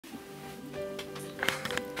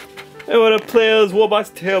Hey, what up, players?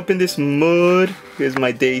 Warboss Tail up in this mud. Here's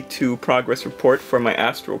my day 2 progress report for my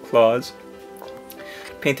Astral claws.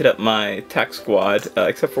 Painted up my attack squad,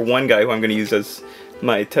 except for one guy who I'm going to use as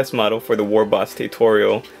my test model for the Warboss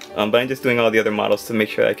tutorial. But I'm just doing all the other models to make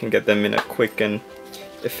sure I can get them in a quick and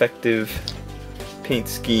effective paint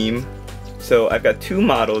scheme. So I've got 2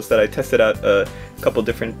 models that I tested out a couple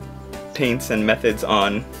different paints and methods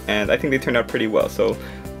on, and I think they turned out pretty well. So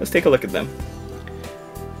let's take a look at them.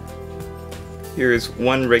 Here's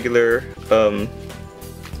one regular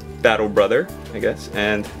battle brother, I guess,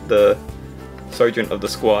 and the sergeant of the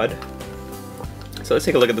squad. So let's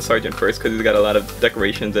take a look at the sergeant first, because he's got a lot of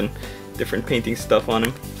decorations and different painting stuff on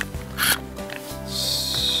him.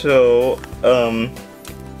 So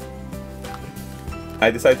I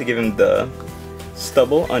decided to give him the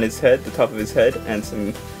stubble on his head, the top of his head, and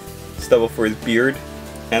some stubble for his beard.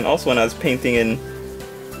 And also when I was painting in,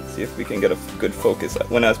 see if we can get a good focus.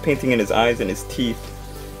 When I was painting in his eyes and his teeth,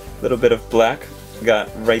 a little bit of black got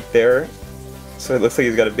right there, so it looks like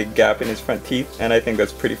he's got a big gap in his front teeth, and I think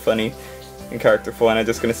that's pretty funny and characterful. And I'm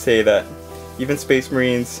just gonna say that even Space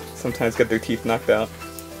Marines sometimes get their teeth knocked out,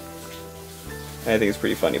 and I think it's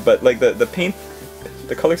pretty funny. But like the paint,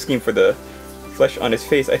 the color scheme for the flesh on his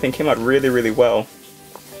face, I think came out really well.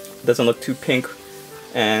 It doesn't look too pink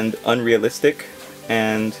and unrealistic,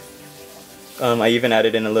 and I even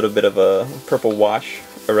added in a little bit of a purple wash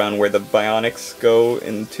around where the bionics go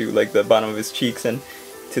into like the bottom of his cheeks and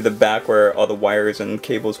to the back where all the wires and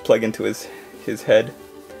cables plug into his head.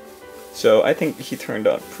 So I think he turned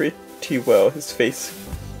out pretty well, his face.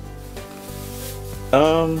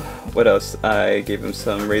 What else? I gave him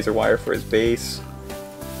some razor wire for his base,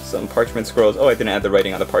 some parchment scrolls. Oh, I didn't add the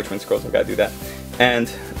writing on the parchment scrolls, I gotta do that. And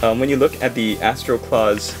when you look at the Astral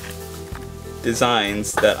Claws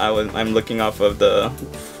designs that I'm looking off of the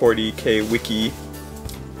 40k wiki,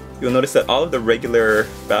 you'll notice that all of the regular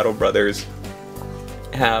battle brothers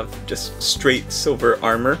have just straight silver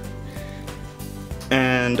armor,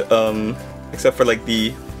 and except for like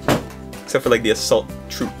the assault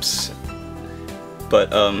troops.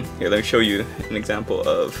 But here, let me show you an example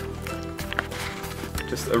of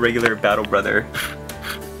just a regular battle brother.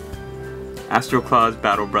 Astral Claws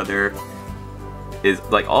battle brother is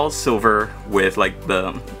like all silver with like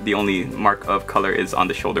the only mark of color is on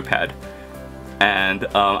the shoulder pad. And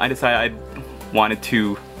I decided I wanted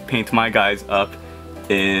to paint my guys up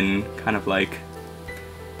in kind of like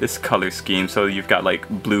this color scheme. So you've got like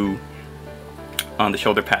blue on the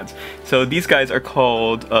shoulder pads. So these guys are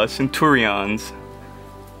called Centurions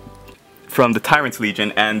from the Tyrant's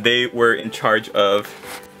Legion, and they were in charge of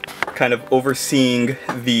kind of overseeing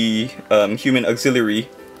the human auxiliary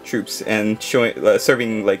troops and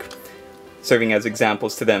serving as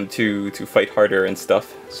examples to them to fight harder and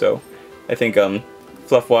stuff. So I think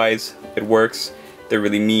fluff wise it works. They're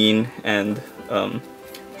really mean and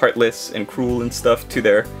heartless and cruel and stuff to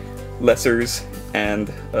their lessers,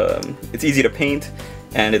 and it's easy to paint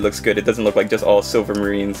and it looks good. It doesn't look like just all silver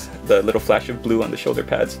marines. The little flash of blue on the shoulder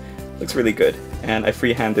pads looks really good. And I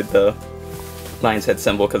free-handed the lion's head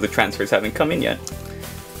symbol because the transfers haven't come in yet.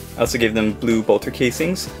 I also gave them blue bolter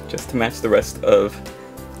casings just to match the rest of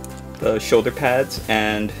the shoulder pads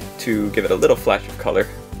and to give it a little flash of color.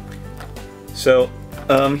 So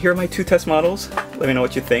here are my 2 test models. Let me know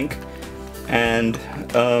what you think, and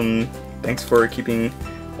thanks for keeping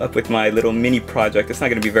up with my little mini project. It's not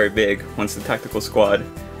going to be very big. Once the tactical squad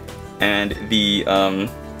and the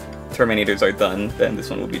Terminators are done, then this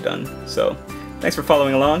one will be done. So thanks for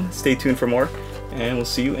following along. Stay tuned for more, and we'll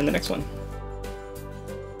see you in the next one.